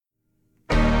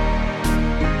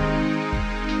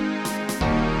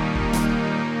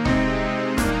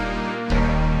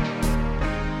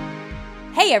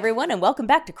Hey everyone, and welcome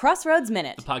back to Crossroads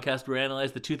Minute. The podcast where we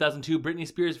analyze the 2002 Britney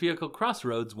Spears vehicle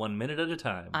Crossroads 1 minute at a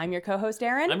time. I'm your co-host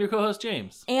Erin. I'm your co-host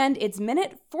James. And it's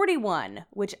minute 41,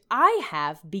 which I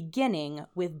have beginning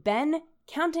with Ben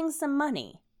counting some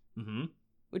money. Mm-hmm.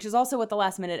 Which is also what the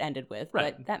last minute ended with,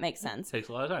 Right. But that makes sense. Takes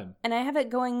a lot of time. And I have it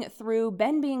going through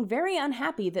Ben being very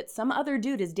unhappy that some other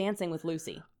dude is dancing with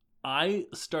Lucy. I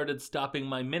started stopping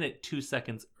my minute 2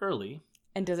 seconds early.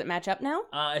 And does it match up now?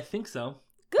 I think so.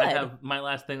 Good. I have my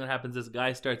last thing that happens is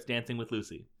guy starts dancing with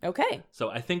Lucy. Okay.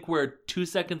 So I think we're 2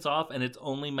 seconds off, and it's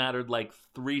only mattered like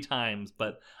 3 times,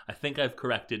 but I think I've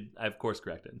course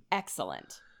corrected.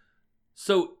 Excellent.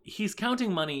 So he's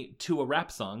counting money to a rap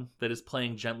song that is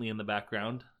playing gently in the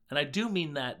background, and I do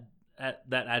mean that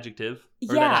adjective,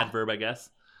 or that adverb, I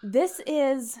guess. This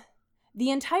is, the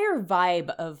entire vibe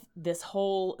of this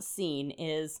whole scene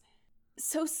is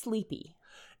so sleepy.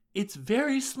 It's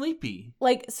very sleepy.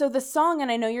 Like, so the song, and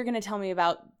I know you're going to tell me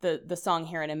about the song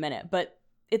here in a minute, but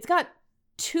it's got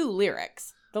 2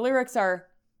 lyrics. The lyrics are,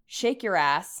 shake your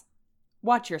ass,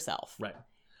 watch yourself. Right.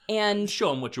 And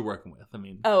show them what you're working with. I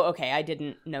mean, oh, okay. I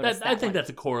didn't notice that. I think that's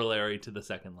a corollary to the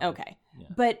second line. Okay. Yeah.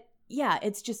 But yeah,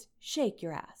 it's just shake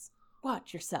your ass,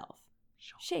 watch yourself.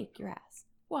 Shake your ass,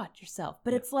 watch yourself.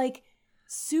 But it's like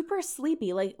super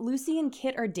sleepy. Like Lucy and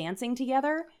Kit are dancing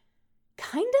together,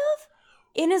 kind of.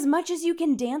 In as much as you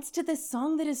can dance to this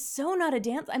song that is so not a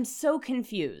dance, I'm so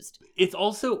confused. It's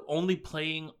also only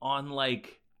playing on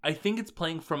I think it's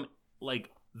playing from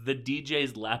the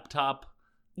DJ's laptop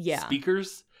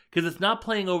speakers. Because it's not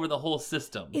playing over the whole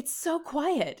system. It's so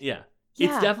quiet. Yeah.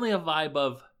 It's definitely a vibe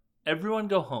of everyone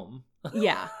go home.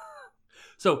 Yeah.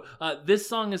 So this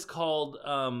song is called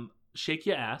Shake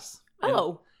Your Ass.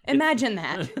 Oh, imagine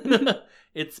that.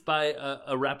 It's by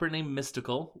a rapper named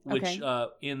Mystical, which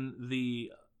in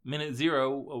the minute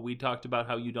 0, we talked about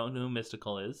how you don't know who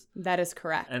Mystical is. That is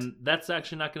correct. And that's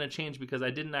actually not going to change because I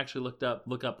didn't actually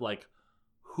look up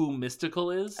who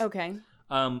Mystical is. Okay.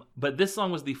 But this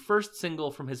song was the first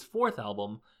single from his 4th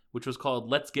album, which was called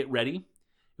Let's Get Ready.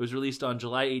 It was released on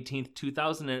July 18th,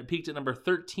 2000, and it peaked at number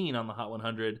 13 on the Hot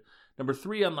 100, number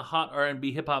 3 on the Hot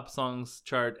R&B Hip Hop Songs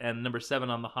chart, and number 7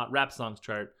 on the Hot Rap Songs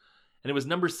chart. And it was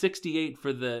number 68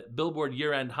 for the Billboard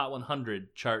Year-End Hot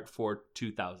 100 chart for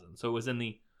 2000. So it was in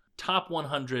the top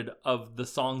 100 of the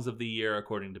songs of the year,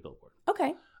 according to Billboard.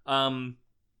 Okay. And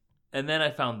then I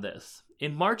found this.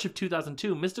 In March of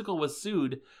 2002, Mystical was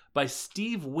sued by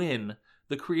Steve Wynn,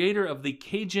 the creator of the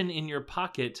Cajun in Your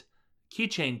Pocket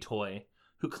keychain toy,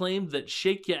 who claimed that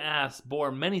Shake Ya Ass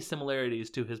bore many similarities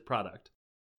to his product.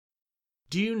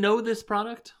 Do you know this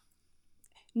product?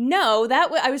 No,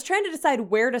 I was trying to decide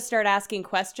where to start asking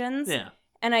questions. Yeah.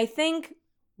 And I think,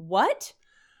 what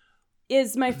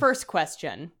is my first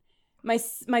question? My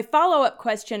follow-up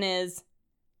question is,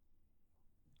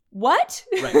 what?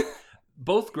 Right.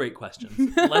 Both great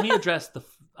questions. Let me address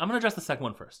I'm going to address the second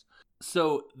one first.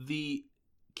 So the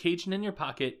Cajun in Your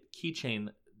Pocket keychain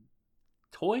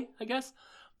toy, I guess,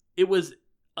 it was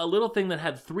a little thing that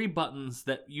had 3 buttons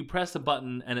that you press a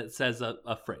button and it says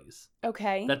a phrase.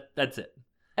 Okay. That's it.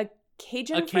 A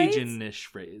Cajun a phrase? Cajun-ish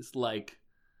phrase. Like,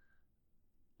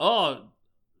 oh,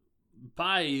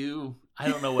 bye you. I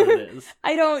don't know what it is.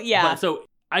 But, so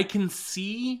I can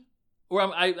see,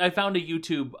 or I found a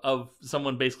YouTube of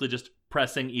someone basically just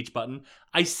pressing each button.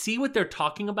 I see what they're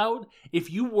talking about.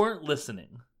 If you weren't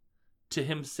listening to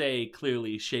him say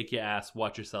clearly, shake your ass,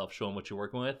 watch yourself, show him what you're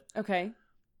working with. Okay.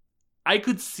 I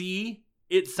could see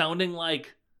it sounding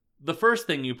like the first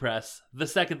thing you press, the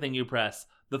second thing you press,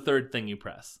 the third thing you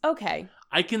press. Okay.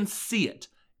 I can see it.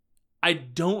 I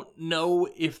don't know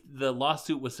if the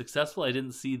lawsuit was successful. I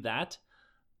didn't see that.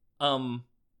 I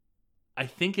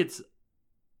think it's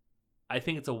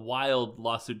a wild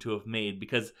lawsuit to have made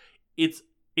because it's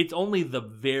only the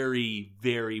very,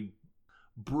 very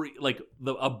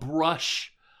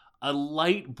a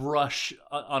light brush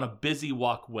on a busy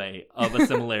walkway of a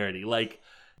similarity.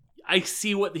 I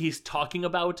see what he's talking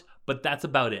about, but that's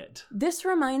about it. This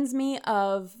reminds me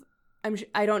of,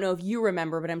 I don't know if you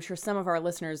remember, but I'm sure some of our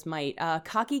listeners might,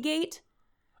 Cockygate.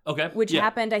 Okay. Which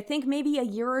happened, I think, maybe a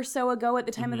year or so ago at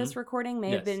the time of this recording.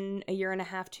 May have Yes. been a year and a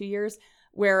half, 2 years,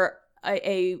 where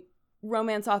a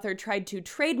romance author tried to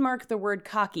trademark the word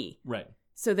cocky. Right.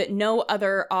 So that no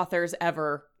other authors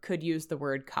ever could use the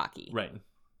word cocky. Right.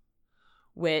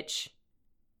 Which,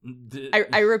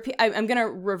 I repeat, I'm going to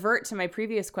revert to my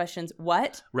previous questions.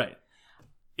 What? Right.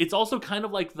 It's also kind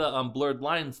of like the Blurred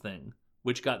Lines thing,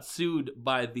 which got sued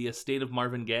by the estate of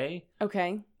Marvin Gaye.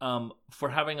 Okay. For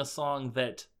having a song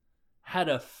that had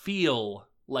a feel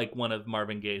like one of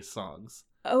Marvin Gaye's songs.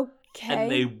 Okay. And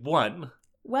they won.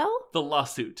 Well, The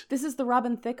lawsuit. this is the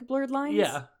Robin Thicke Blurred Lines?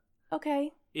 Yeah.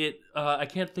 Okay. I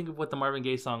can't think of what the Marvin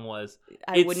Gaye song was.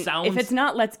 If it's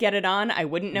not Let's Get It On, I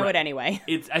wouldn't know Right. it anyway.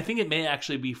 I think it may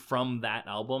actually be from that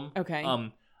album. Okay.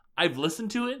 I've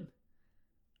listened to it.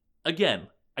 Again,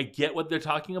 I get what they're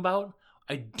talking about.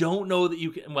 I don't know that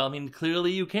you can. Well, I mean,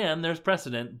 clearly you can. There's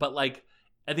precedent, but like,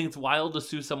 I think it's wild to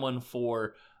sue someone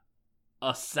for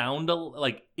a sound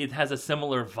like it has a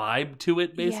similar vibe to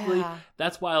it. Basically, Yeah.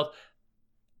 that's wild.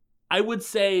 I would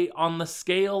say on the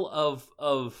scale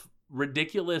of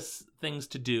ridiculous things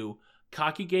to do,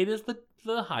 Cockygate is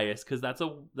the highest because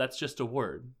that's just a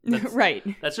word. That's, Right.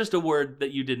 That's just a word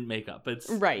that you didn't make up. It's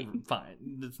Right.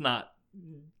 fine. It's not.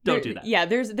 Don't do that. Yeah,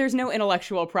 there's no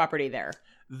intellectual property there.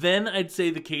 Then I'd say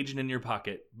the Cajun in Your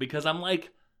Pocket because I'm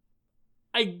like,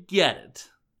 I get it.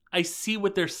 I see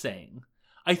what they're saying.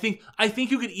 I think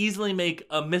you could easily make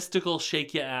a mystical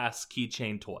shake ya ass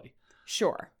keychain toy.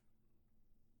 Sure.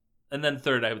 And then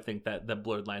third, I would think that the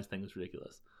Blurred Lines thing is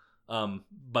ridiculous.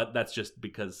 But that's just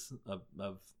because of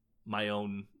my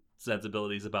own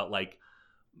sensibilities about like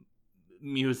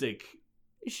music.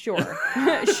 Sure.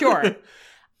 Sure.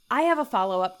 I have a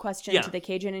follow-up question Yeah. to the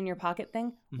Cajun in Your Pocket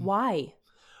thing. Mhm. Why?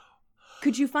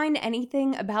 Could you find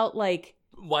anything about like,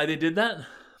 Why they did that?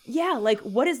 yeah, like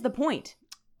what is the point?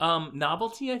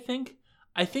 Novelty, I think.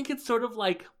 I think it's sort of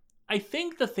like, I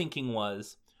think the thinking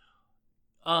was,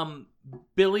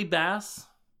 Billy Bass,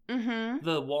 Mm-hmm.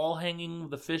 the wall hanging,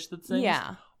 the fish that sings.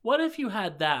 Yeah. What if you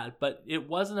had that, but it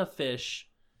wasn't a fish,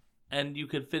 and you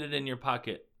could fit it in your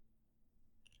pocket?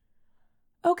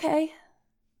 Okay.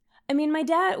 I mean, my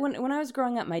dad, when I was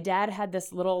growing up, my dad had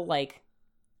this little, like,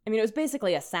 I mean, it was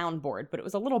basically a soundboard, but it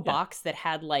was a little Yeah. box that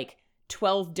had, like,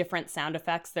 12 different sound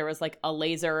effects. There was, like, a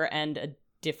laser and a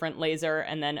different laser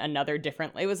and then another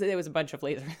different, it was a bunch of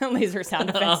laser sound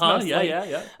effects mostly.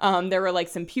 Yeah. There were, like,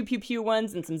 some pew pew pew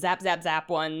ones and some zap zap zap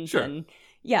ones. Sure. And,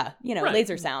 yeah, Right.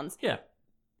 laser sounds. Yeah.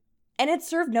 And it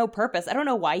served no purpose. I don't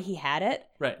know why he had it.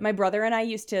 Right. My brother and I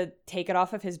used to take it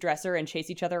off of his dresser and chase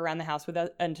each other around the house with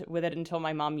it until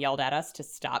my mom yelled at us to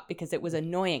stop because it was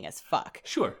annoying as fuck.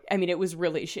 Sure. I mean, it was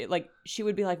really, she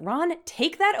would be like, Ron,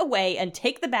 take that away and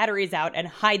take the batteries out and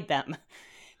hide them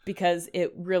because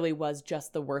it really was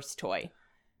just the worst toy.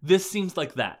 This seems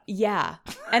like that. Yeah.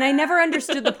 And I never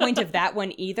understood the point of that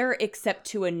one either, except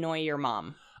to annoy your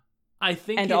mom I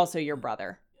think and also your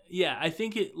brother. Yeah, I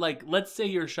think it, like, let's say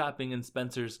you're shopping in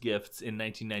Spencer's Gifts in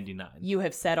 1999. You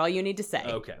have said all you need to say.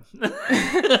 Okay.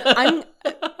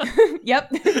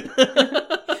 Yep.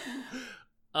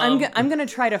 I'm gonna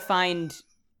try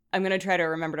to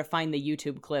remember to find the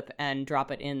YouTube clip and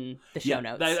drop it in the show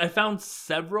notes. I found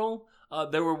several.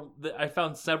 I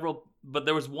found several, but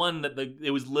there was one that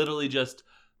it was literally just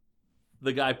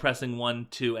the guy pressing 1,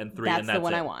 2, and 3. That's and the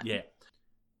one it. I want. Yeah.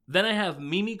 Then I have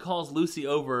Mimi calls Lucy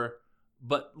over,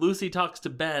 but Lucy talks to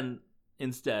Ben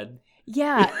instead.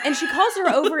 Yeah, and she calls her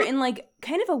over in like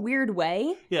kind of a weird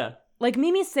way. Yeah. Like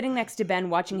Mimi's sitting next to Ben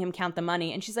watching him count the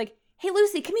money, and she's like, "Hey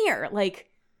Lucy, come here." Like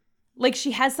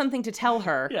she has something to tell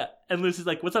her. Yeah. And Lucy's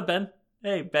like, "What's up, Ben?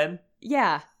 Hey, Ben."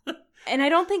 Yeah. And I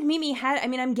don't think Mimi had, I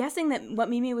mean, I'm guessing that what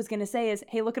Mimi was going to say is,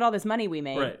 "Hey, look at all this money we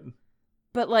made." Right.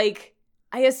 But like,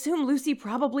 I assume Lucy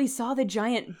probably saw the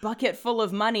giant bucket full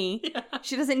of money. Yeah.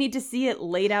 She doesn't need to see it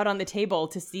laid out on the table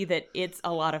to see that it's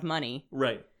a lot of money.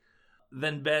 Right.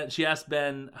 Then she asked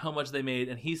Ben how much they made,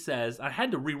 and he says, I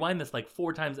had to rewind this like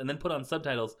 4 times and then put on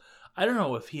subtitles. I don't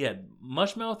know if he had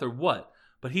mush mouth or what,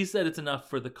 but he said it's enough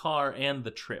for the car and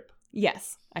the trip.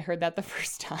 Yes, I heard that the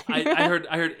first time. I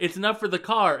heard it's enough for the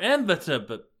car and the trip,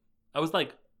 but I was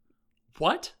like,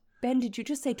 what? Ben, did you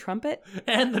just say trumpet?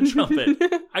 And the trumpet.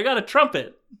 I got a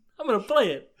trumpet. I'm going to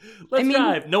play it. Let's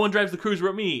drive. No one drives the cruiser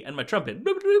but me and my trumpet.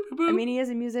 Boop, boop, boop, boop. I mean, he is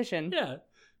a musician. Yeah.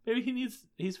 Maybe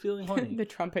he's feeling horny. The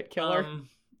trumpet killer.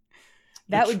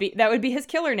 The that would be his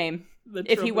killer name.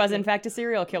 If he was in trumpet fact a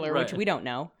serial killer, Right. which we don't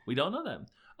know. We don't know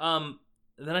that.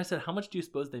 Then I said, how much do you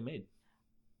suppose they made?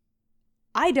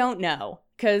 I don't know.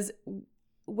 Because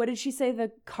what did she say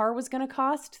the car was going to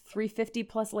cost? $350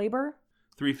 plus labor?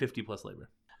 $350 plus labor.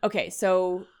 Okay,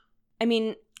 so, I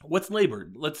mean... What's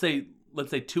labor? Let's say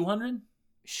 200?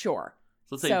 Sure.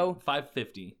 So let's say So-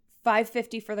 $550.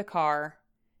 $550 for the car,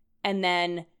 and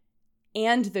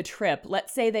the trip.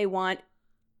 Let's say they want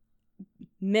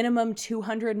minimum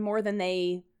 $200 more than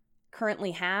they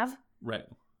currently have. Right.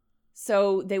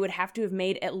 So they would have to have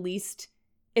made at least,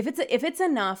 if it's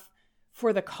enough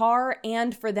for the car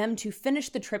and for them to finish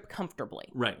the trip comfortably.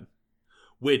 Right.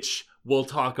 Which we'll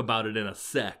talk about it in a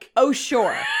sec. Oh,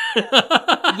 sure.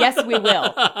 Yes, we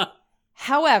will.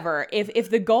 However, if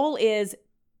the goal is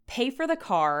pay for the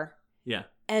car, Yeah.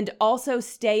 and also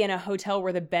stay in a hotel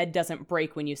where the bed doesn't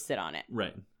break when you sit on it.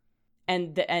 Right.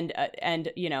 And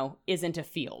you know, isn't a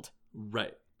field.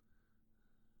 Right.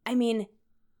 I mean,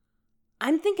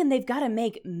 I'm thinking they've got to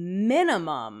make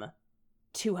minimum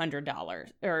 $200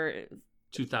 or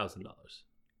 $2,000.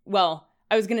 Well,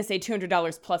 I was going to say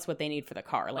 $200 plus what they need for the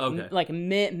car. Like, Okay. like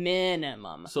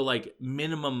minimum. So like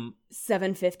minimum.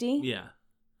 $750? Yeah.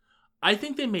 I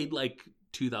think they made like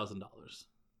 $2,000.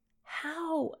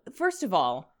 How? First of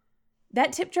all,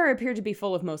 that tip jar appeared to be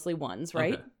full of mostly ones,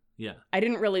 right? Okay. Yeah. I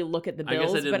didn't really look at the I guess I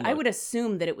bills, didn't but I look. would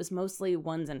assume that it was mostly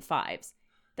ones and fives.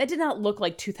 That did not look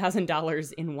like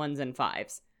 $2,000 in ones and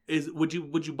fives. Would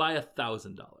you buy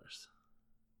 $1,000?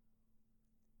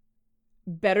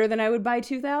 Better than I would buy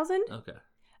 2,000? Okay.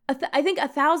 I think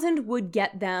 1,000 would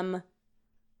get the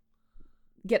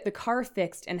car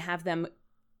fixed and have them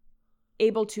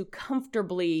able to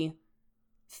comfortably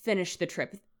finish the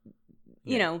trip.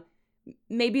 You know,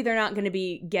 maybe they're not going to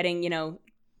be getting, you know,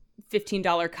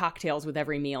 $15 cocktails with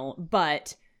every meal,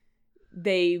 but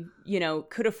they, you know,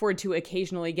 could afford to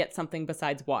occasionally get something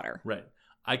besides water. Right.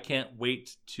 I can't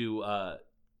wait to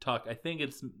talk. I think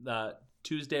it's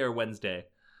Tuesday or Wednesday.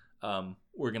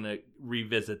 We're gonna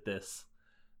revisit this.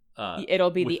 It'll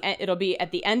be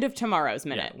at the end of tomorrow's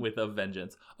minute. Yeah, with a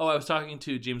vengeance. Oh, I was talking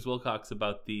to James Wilcox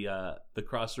about the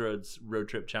Crossroads Road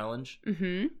Trip Challenge,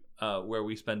 where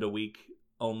we spend a week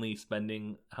only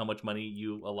spending how much money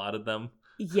you allotted them.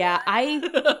 Yeah, I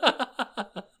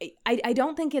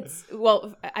don't think it's,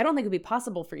 well, I don't think it'd be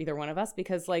possible for either one of us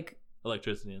because, like,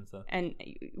 electricity and stuff. And,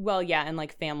 well, yeah, and,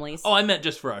 like, families. Oh, I meant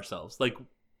just for ourselves. Like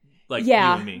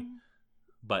yeah. you and me.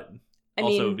 But I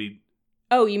also mean, it'd be...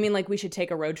 Oh, you mean like we should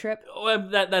take a road trip? Oh,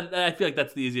 that I feel like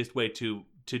that's the easiest way to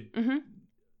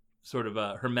sort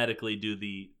of hermetically do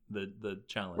the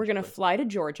challenge. We're going to fly to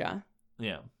Georgia.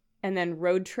 Yeah. And then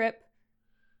road trip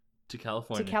to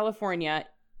California.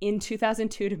 In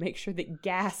 2002 to make sure that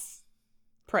gas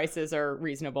prices are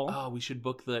reasonable. Oh, we should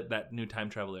book that new time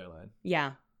travel airline.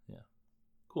 Yeah. Yeah.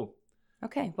 Cool.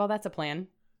 Okay, well, that's a plan.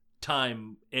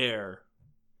 Time Air.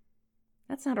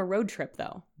 That's not a road trip,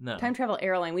 though. No. Time travel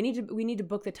airline. We need to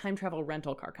book the time travel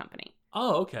rental car company.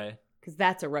 Oh, okay. Because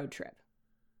that's a road trip.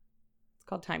 It's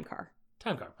called Time Car.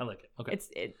 Time Car. I like it. Okay.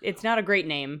 It's not a great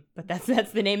name, but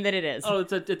that's the name that it is. Oh,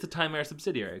 it's a Time Air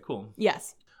subsidiary. Cool.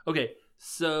 Yes. Okay.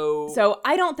 So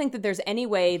I don't think that there's any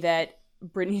way that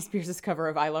Britney Spears' cover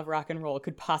of I Love Rock and Roll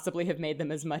could possibly have made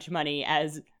them as much money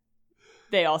as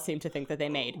they all seem to think that they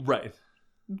made. Right.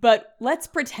 But let's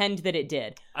pretend that it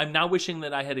did. I'm now wishing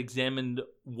that I had examined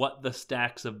what the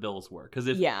stacks of bills were. Because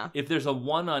if there's a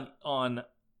 1 on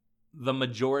the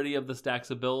majority of the stacks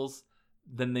of bills,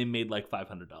 then they made like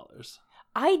 $500.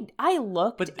 I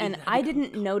looked, but and I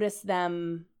didn't notice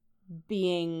them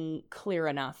being clear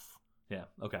enough. Yeah,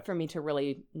 okay. For me to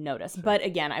really notice. Sure. But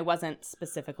again, I wasn't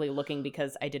specifically looking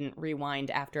because I didn't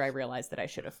rewind after I realized that I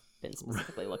should have been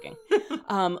specifically looking.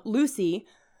 Lucy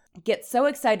gets so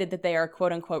excited that they are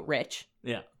quote unquote rich.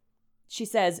 Yeah. She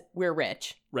says, "We're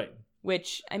rich." Right.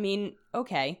 Which, I mean,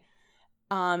 okay.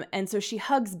 And so she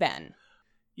hugs Ben.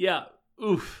 Yeah.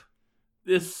 Oof.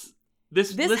 This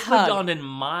hug. Lives on in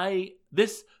my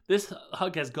this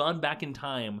hug has gone back in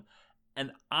time.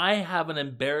 And I have an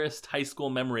embarrassed high school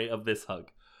memory of this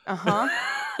hug. Uh-huh.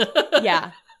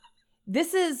 Yeah.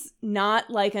 This is not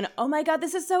like an, oh my God,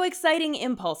 this is so exciting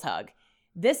impulse hug.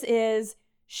 This is,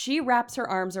 she wraps her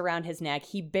arms around his neck.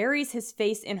 He buries his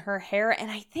face in her hair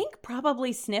and I think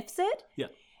probably sniffs it. Yeah.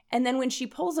 And then when she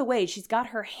pulls away, she's got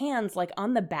her hands like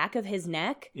on the back of his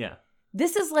neck. Yeah.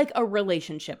 This is like a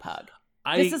relationship hug.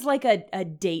 This is like a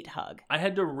date hug. I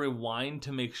had to rewind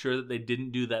to make sure that they didn't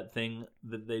do that thing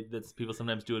that people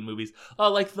sometimes do in movies.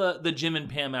 Oh, like the Jim and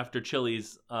Pam after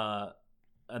Chili's the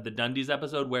Dundies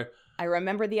episode where I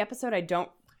remember the episode. I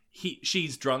don't.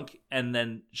 She's drunk and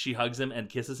then she hugs him and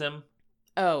kisses him.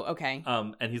 Oh, okay.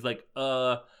 And he's like,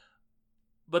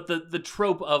 But the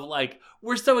trope of like,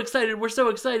 we're so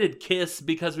excited, kiss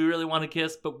because we really want to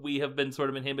kiss, but we have been sort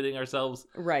of inhibiting ourselves.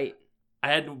 Right. I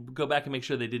had to go back and make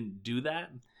sure they didn't do that.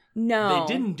 No.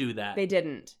 They didn't do that. They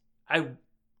didn't. I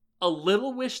a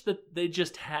little wish that they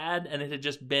just had, and it had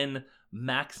just been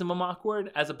maximum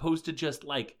awkward, as opposed to just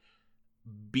like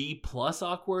B+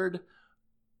 awkward,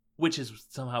 which is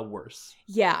somehow worse.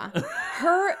 Yeah.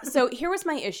 So here was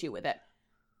my issue with it.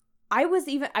 I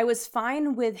was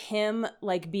fine with him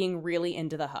like being really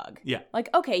into the hug. Yeah. Like,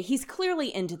 okay, he's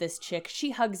clearly into this chick.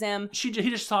 She hugs him. He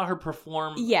just saw her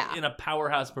perform in a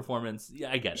powerhouse performance.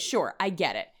 Yeah, I get it. Sure, I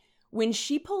get it. When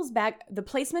she pulls back the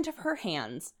placement of her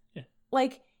hands,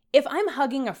 like if I'm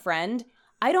hugging a friend,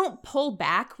 I don't pull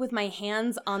back with my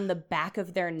hands on the back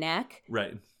of their neck.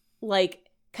 Right. Like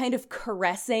kind of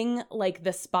caressing like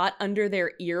the spot under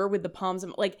their ear with the palms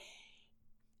of, like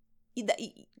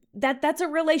that's a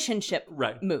relationship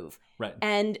move. Right.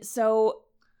 And so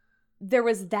there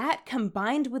was that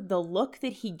combined with the look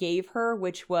that he gave her,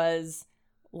 which was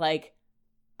like,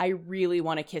 I really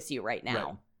want to kiss you right now.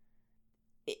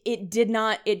 Right. It did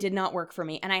not work for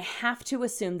me. And I have to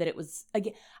assume that it was,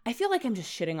 again, I feel like I'm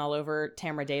just shitting all over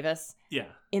Tamra Davis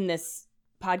in this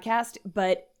podcast,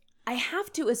 but I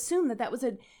have to assume that was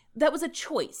a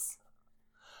choice.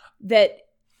 That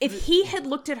if he had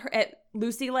looked at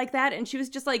Lucy like that and she was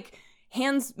just like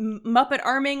hands Muppet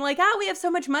arming like, we have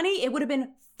so much money, it would have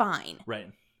been fine.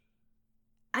 Right.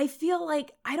 I feel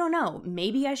like, I don't know,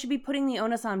 maybe I should be putting the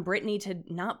onus on Brittany to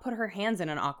not put her hands in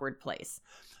an awkward place.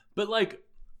 But like,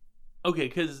 okay,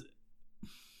 because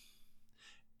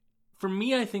for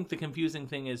me, I think the confusing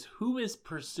thing is who is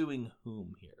pursuing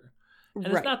whom here. And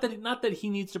it's not that he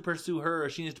needs to pursue her or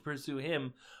she needs to pursue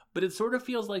him, but it sort of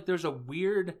feels like there's a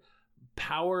weird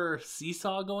power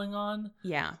seesaw going on.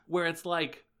 Yeah. Where it's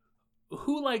like,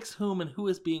 who likes whom and who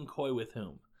is being coy with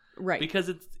whom. Right.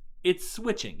 Because it's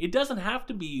switching. It doesn't have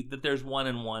to be that there's one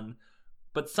and one,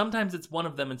 but sometimes it's one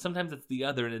of them and sometimes it's the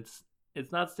other, and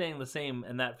it's not staying the same,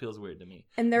 and that feels weird to me.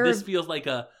 And this feels like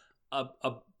a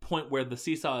point where the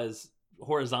seesaw is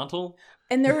horizontal.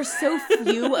 And there are so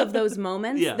few of those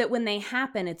moments that when they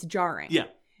happen, it's jarring. Yeah.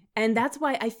 And that's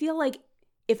why I feel like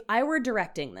if I were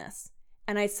directing this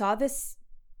and I saw this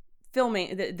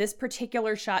filming, this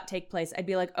particular shot take place, I'd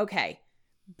be like, okay,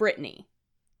 Brittany,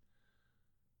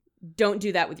 don't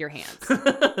do that with your hands.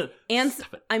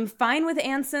 I'm fine with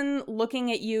Anson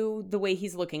looking at you the way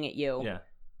he's looking at you. Yeah.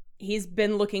 He's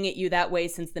been looking at you that way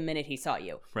since the minute he saw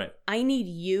you. Right. I need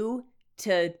you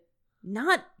to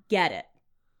not get it.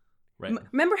 Right.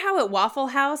 Remember how at Waffle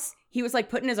House, he was like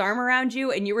putting his arm around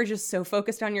you and you were just so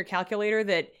focused on your calculator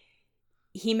that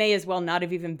he may as well not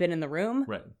have even been in the room?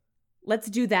 Right. Let's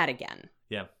do that again.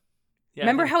 Yeah.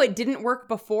 Remember how it didn't work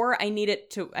before? I need it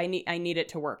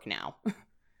to work now.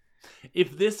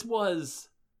 If this was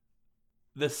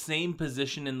the same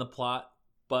position in the plot,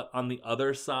 but on the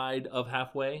other side of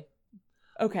halfway.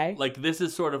 Okay. Like this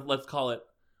is sort of, let's call it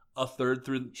a third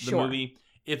through the movie.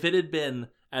 If it had been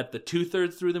at the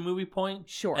 2/3 through the movie point.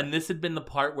 Sure. And this had been the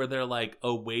part where they're like,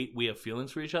 oh, wait, we have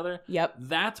feelings for each other. Yep.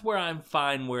 That's where I'm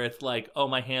fine, where it's like, oh,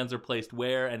 my hands are placed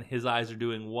where, and his eyes are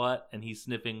doing what, and he's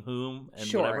sniffing whom, and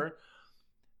whatever.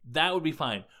 That would be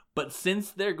fine. But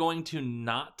since they're going to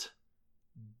not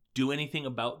do anything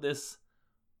about this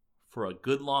for a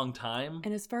good long time.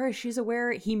 And as far as she's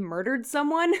aware, he murdered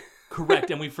someone.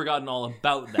 Correct. And we've forgotten all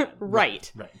about that.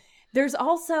 Right. There's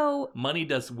also... money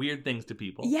does weird things to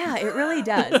people. Yeah, it really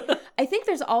does. I think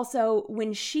there's also,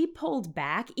 when she pulled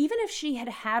back, even if she had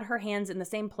had her hands in the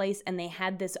same place and they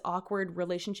had this awkward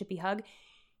relationshipy hug,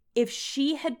 if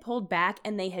she had pulled back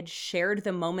and they had shared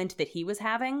the moment that he was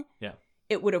having,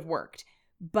 it would have worked.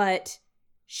 But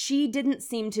she didn't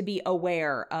seem to be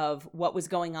aware of what was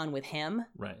going on with him.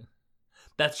 Right.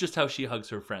 That's just how she hugs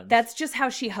her friends. That's just how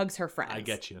she hugs her friends. I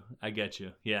get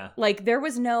you. Yeah. Like, there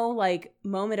was no, like,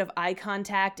 moment of eye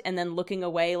contact and then looking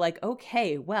away like,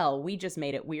 okay, well, we just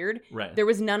made it weird. Right. There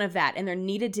was none of that. And there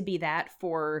needed to be that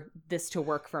for this to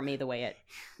work for me the way it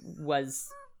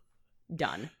was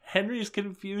done. Henry's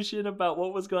confusion about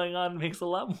what was going on makes a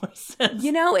lot more sense.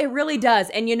 You know, it really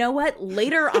does. And you know what?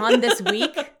 Later on this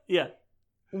week,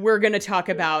 we're going to talk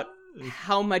about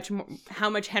how much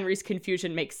Henry's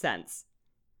confusion makes sense.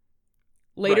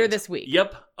 Later this week.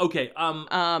 Yep. Okay.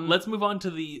 Let's move on to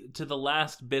the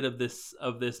last bit of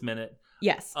this minute.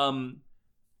 Yes.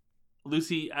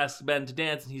 Lucy asks Ben to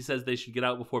dance, and he says they should get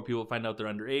out before people find out they're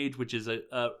underage, which is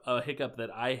a hiccup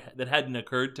that hadn't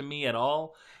occurred to me at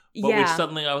all. But which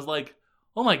suddenly I was like,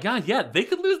 oh my God, yeah, they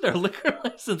could lose their liquor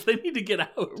license. They need to get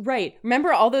out. Right.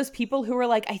 Remember all those people who were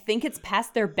like, I think it's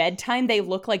past their bedtime. They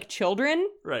look like children.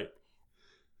 Right.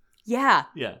 Yeah.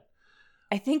 Yeah.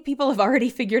 I think people have already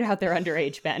figured out they're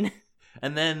underage, Ben.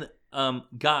 And then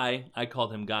Guy, I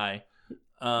called him Guy.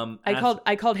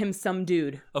 I called him some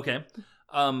dude. Okay.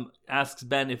 Asks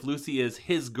Ben if Lucy is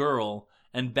his girl,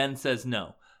 and Ben says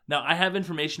no. Now, I have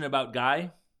information about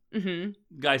Guy.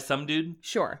 Mm-hmm. Guy some dude.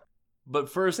 Sure. But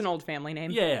first... it's an old family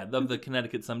name. Yeah, the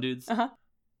Connecticut some dudes. Uh-huh.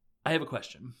 I have a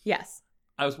question. Yes.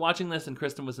 I was watching this, and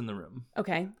Kristen was in the room.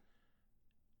 Okay.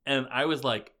 And I was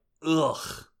like,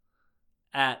 ugh,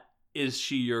 is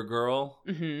she your girl?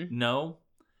 Mm-hmm. No.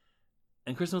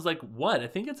 And Kristen was like, what? I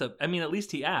think at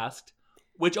least he asked.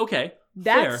 Which, okay.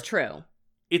 That's fair. True.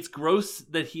 It's gross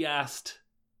that he asked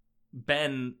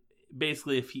Ben,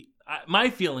 basically, if he... my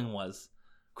feeling was,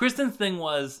 Kristen's thing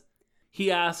was, he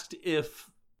asked if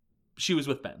she was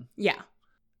with Ben. Yeah.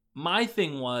 my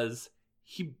thing was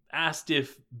he asked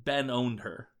if Ben owned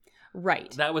her.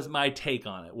 Right. That was my take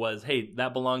on it, was, hey,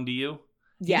 that belonged to you?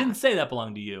 Yeah. He didn't say that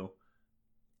belonged to you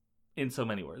in so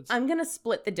many words. I'm going to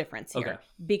split the difference here. Okay.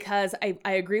 Because I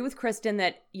agree with Kristen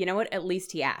that, you know what, at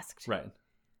least he asked. Right.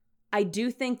 I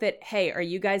do think that, hey, are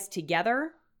you guys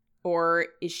together? Or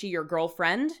is she your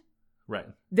girlfriend? Right.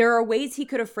 There are ways he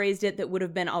could have phrased it that would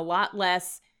have been a lot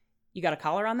less, you got a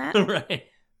collar on that? Right.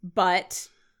 But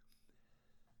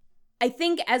I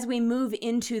think as we move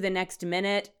into the next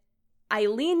minute, I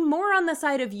lean more on the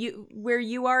side of you where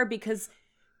you are, because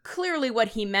clearly what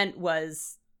he meant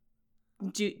was,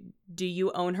 do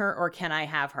you own her or can I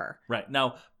have her? Right.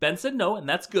 Now, Ben said no, and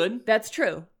that's good. That's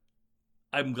true.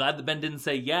 I'm glad that Ben didn't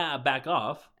say, yeah, back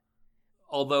off.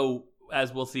 Although,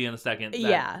 as we'll see in a second,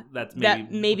 that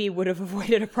maybe would have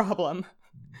avoided a problem.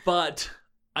 But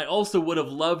I also would have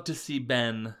loved to see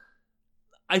Ben.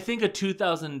 I think a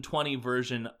 2020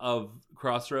 version of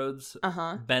Crossroads,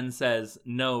 Ben says,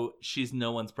 no, she's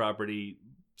no one's property,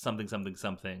 something, something,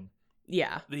 something.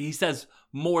 Yeah. He says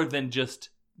more than just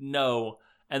no,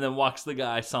 and then walks the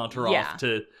guy saunter off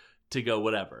to go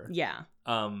whatever. Yeah.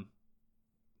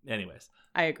 Anyways.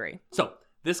 I agree. So,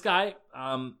 this guy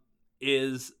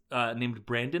is named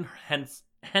Brandon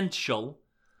Henschel.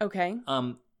 Okay.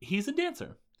 He's a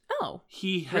dancer. Oh.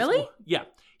 He has, really? Yeah.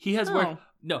 He has worked.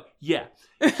 No. Yeah.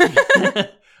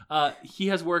 He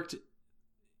has worked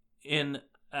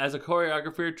as a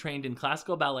choreographer, trained in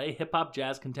classical ballet, hip hop,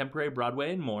 jazz, contemporary,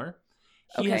 Broadway, and more.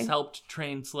 He has helped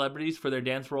train celebrities for their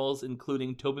dance roles,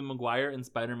 including Tobey Maguire in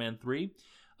Spider-Man 3.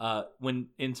 When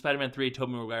in Spider-Man 3,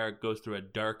 Tobey Maguire goes through a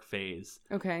dark phase.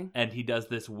 Okay. And he does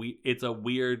this it's a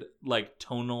weird, like,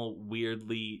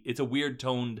 it's a weird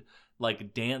toned,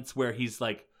 like, dance where he's,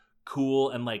 like, cool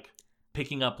and, like,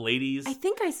 picking up ladies. I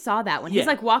think I saw that when he's,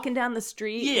 like, walking down the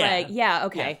street. Yeah.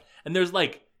 Okay. Yeah. And there's,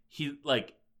 like, he,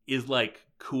 like, is, like,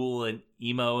 cool and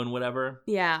emo and whatever.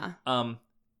 Yeah.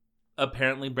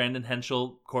 Apparently Brandon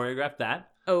Henschel choreographed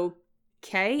that.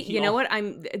 Okay. You know what?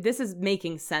 This is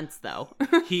making sense, though.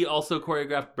 He also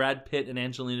choreographed Brad Pitt and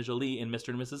Angelina Jolie in Mr.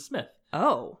 and Mrs. Smith.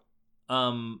 Oh.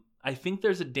 I think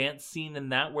there's a dance scene in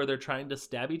that where they're trying to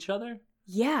stab each other.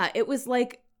 Yeah, it was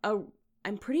like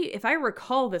if I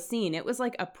recall the scene, it was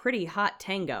like a pretty hot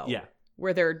tango. Yeah.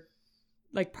 Where they're,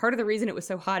 like, part of the reason it was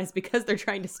so hot is because they're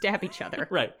trying to stab each other.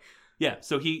 Right. Yeah,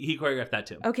 so he choreographed that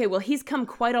too. Okay, well, he's come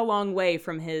quite a long way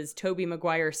from his Tobey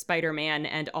Maguire Spider-Man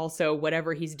and also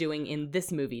whatever he's doing in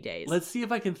this movie days. Let's see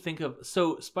if I can think of...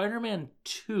 So, Spider-Man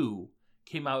 2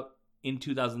 came out in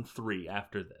 2003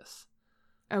 after this.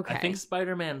 Okay. I think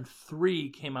Spider-Man 3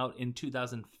 came out in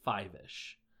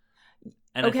 2005-ish.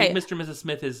 And I think Mr. and Mrs.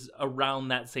 Smith is around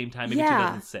that same time, maybe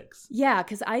 2006. Yeah,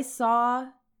 because I saw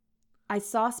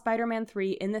Spider-Man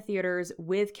 3 in the theaters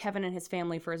with Kevin and his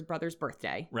family for his brother's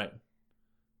birthday. Right.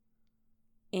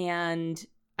 And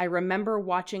I remember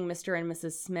watching Mr. and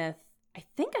Mrs. Smith. I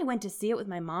think I went to see it with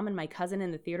my mom and my cousin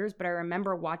in the theaters, but I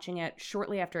remember watching it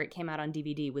shortly after it came out on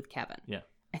DVD with Kevin. Yeah.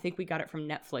 I think we got it from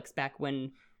Netflix back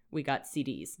when we got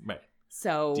CDs. Right.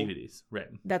 So DVDs, right.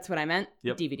 That's what I meant?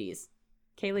 Yep. DVDs.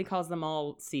 Kaylee calls them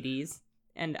all CDs,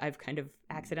 and I've kind of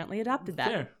accidentally adopted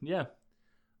that. Fair, yeah.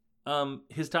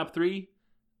 His top 3,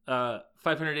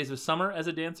 500 Days of Summer as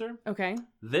a dancer. Okay.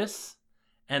 This,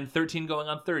 and 13 Going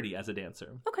on 30 as a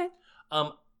dancer. Okay.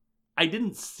 I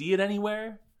didn't see it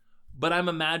anywhere, but I'm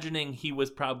imagining he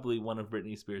was probably one of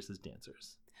Britney Spears'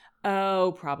 dancers.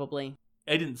 Oh, probably.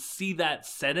 I didn't see that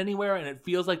said anywhere, and it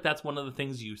feels like that's one of the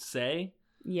things you say.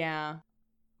 Yeah.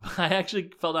 I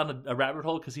actually fell down a rabbit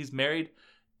hole because he's married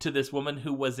to this woman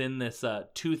who was in this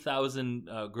 2000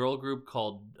 girl group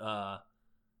called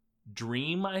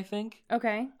Dream, I think.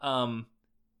 Okay.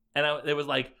 It was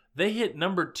like they hit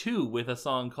number 2 with a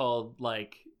song called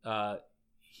like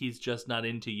He's Just Not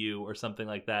Into You or something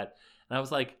like that. And I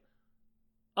was like,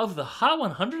 of the Hot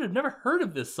 100, I've never heard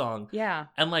of this song. Yeah.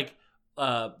 And like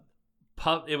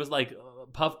it was like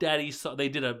Puff Daddy, they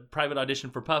did a private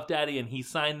audition for Puff Daddy and he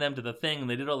signed them to the thing and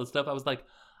they did all this stuff. I was like,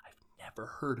 I've never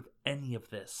heard of any of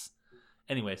this.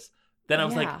 Anyways, then I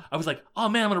was like, oh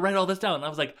man, I'm going to write all this down. And I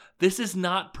was like, this is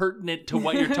not pertinent to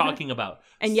what you're talking about.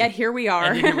 And yet here we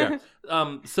are.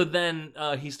 So then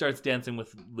he starts dancing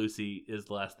with Lucy is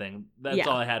the last thing. That's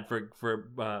all I had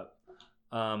for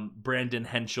Brandon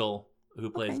Henschel, who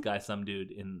plays Guy Some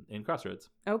Dude in Crossroads.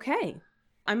 Okay.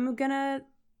 I'm going to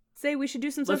say we should do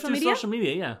some social media. Let's do social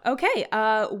media, yeah. Okay.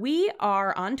 We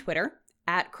are on Twitter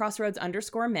at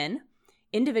Crossroads_min.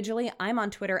 Individually, I'm on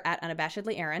Twitter at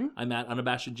Unabashedly Aaron. I'm at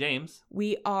Unabashed James.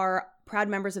 We are proud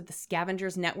members of the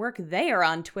Scavengers Network. They are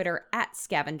on Twitter at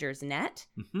ScavengersNet.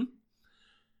 Mm-hmm.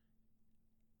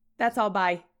 That's all.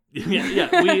 Bye.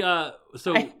 Yeah. We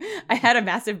so I had a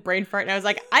massive brain fart and I was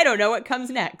like, I don't know what comes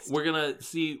next. we're gonna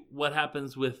see what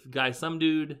happens with Guy Some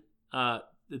Dude.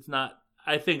 It's not.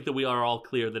 I think that we are all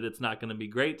clear that it's not going to be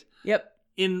great. Yep.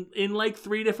 In like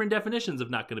 3 different definitions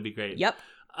of not going to be great. Yep.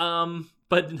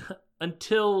 But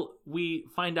until we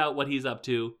find out what he's up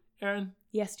to, Erin.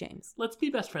 Yes, James. Let's be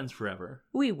best friends forever.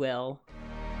 We will.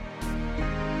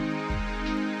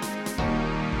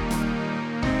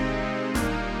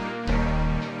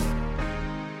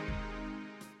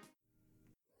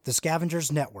 The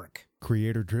Scavengers Network.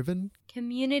 Creator-driven.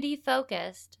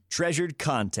 Community-focused. Treasured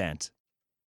content.